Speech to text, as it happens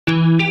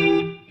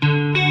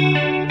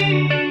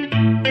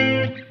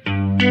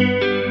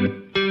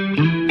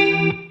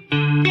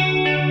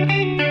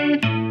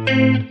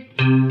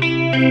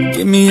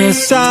a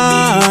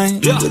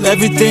sign. Will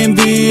everything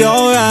be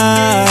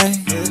alright?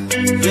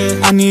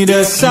 I need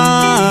a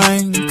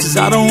sign, cause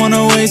I don't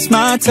wanna waste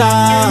my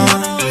time.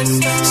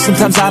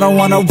 Sometimes I don't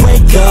wanna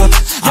wake up,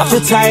 I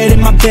feel tired in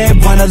my bed,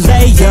 wanna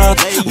lay up.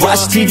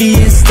 Watch TV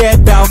instead,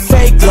 about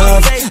fake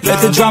love. Let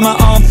the drama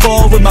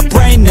unfold with my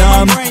brain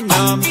numb.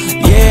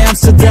 Yeah, I'm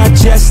still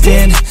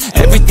digesting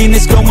everything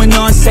that's going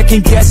on,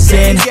 second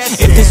guessing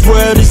if this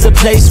world is a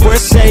place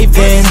worth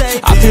saving.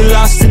 I feel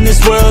lost in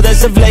this world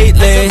as of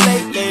lately.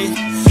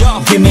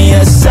 Give me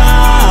a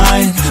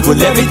sign,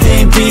 will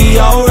everything be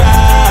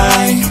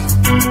alright?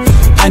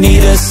 I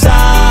need a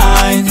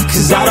sign,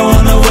 cause I don't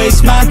wanna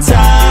waste my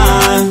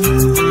time.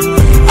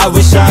 I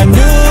wish I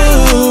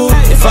knew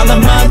if all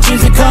of my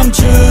dreams would come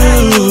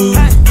true.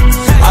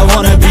 I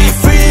wanna be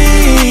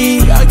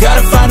free, I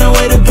gotta find a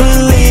way to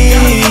believe.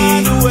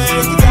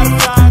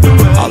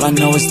 All I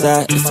know is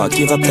that if I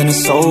give up then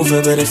it's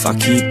over, but if I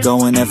keep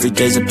going every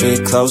day's a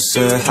bit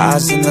closer.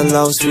 Highs and the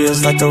lows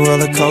feels like a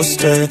roller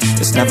coaster,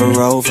 it's never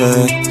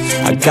over.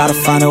 I gotta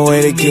find a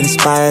way to get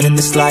inspired in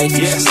this life.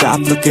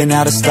 Stop looking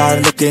out and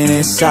start looking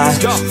inside.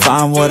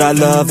 Find what I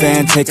love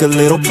and take a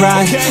little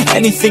pride.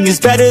 Anything is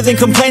better than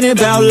complaining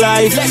about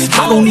life.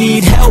 I don't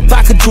need help,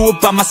 I could do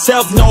it by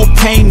myself. No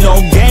pain,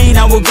 no gain,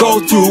 I will go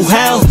through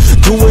hell.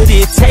 Do what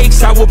it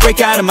takes, I will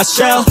break out of my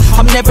shell.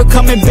 I'm never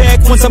coming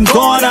back, once I'm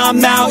gone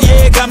I'm out.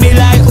 Yeah, got me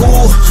like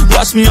ooh,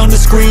 watch me on the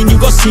screen, you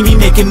gon' see me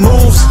making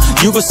moves.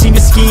 You gon' see me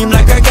scheme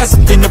like I got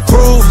something to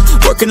prove.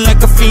 Working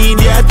like a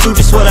fiend, yeah I do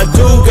just what I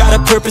do. Got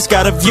a purpose,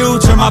 got a view,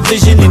 turn my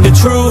vision into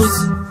truth.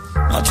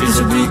 My dreams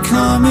are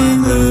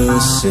becoming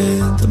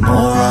lucid. The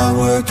more I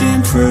work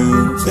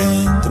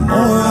improving, the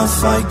more I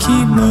fight,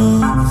 keep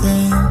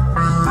moving.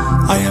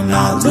 I am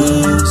not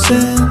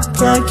losing,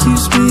 pride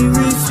keeps me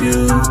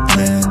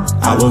refueling.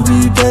 I will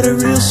be better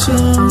real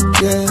soon,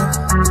 yeah.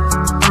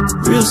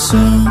 Real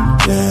soon,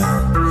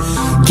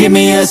 yeah. Give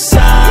me a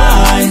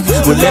sign,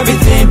 will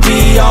everything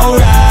be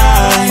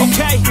alright?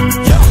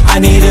 I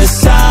need a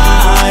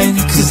sign,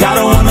 cause I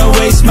don't wanna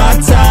waste my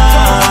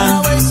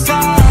time.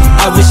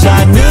 I wish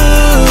I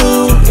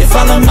knew if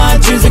all of my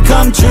dreams would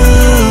come true.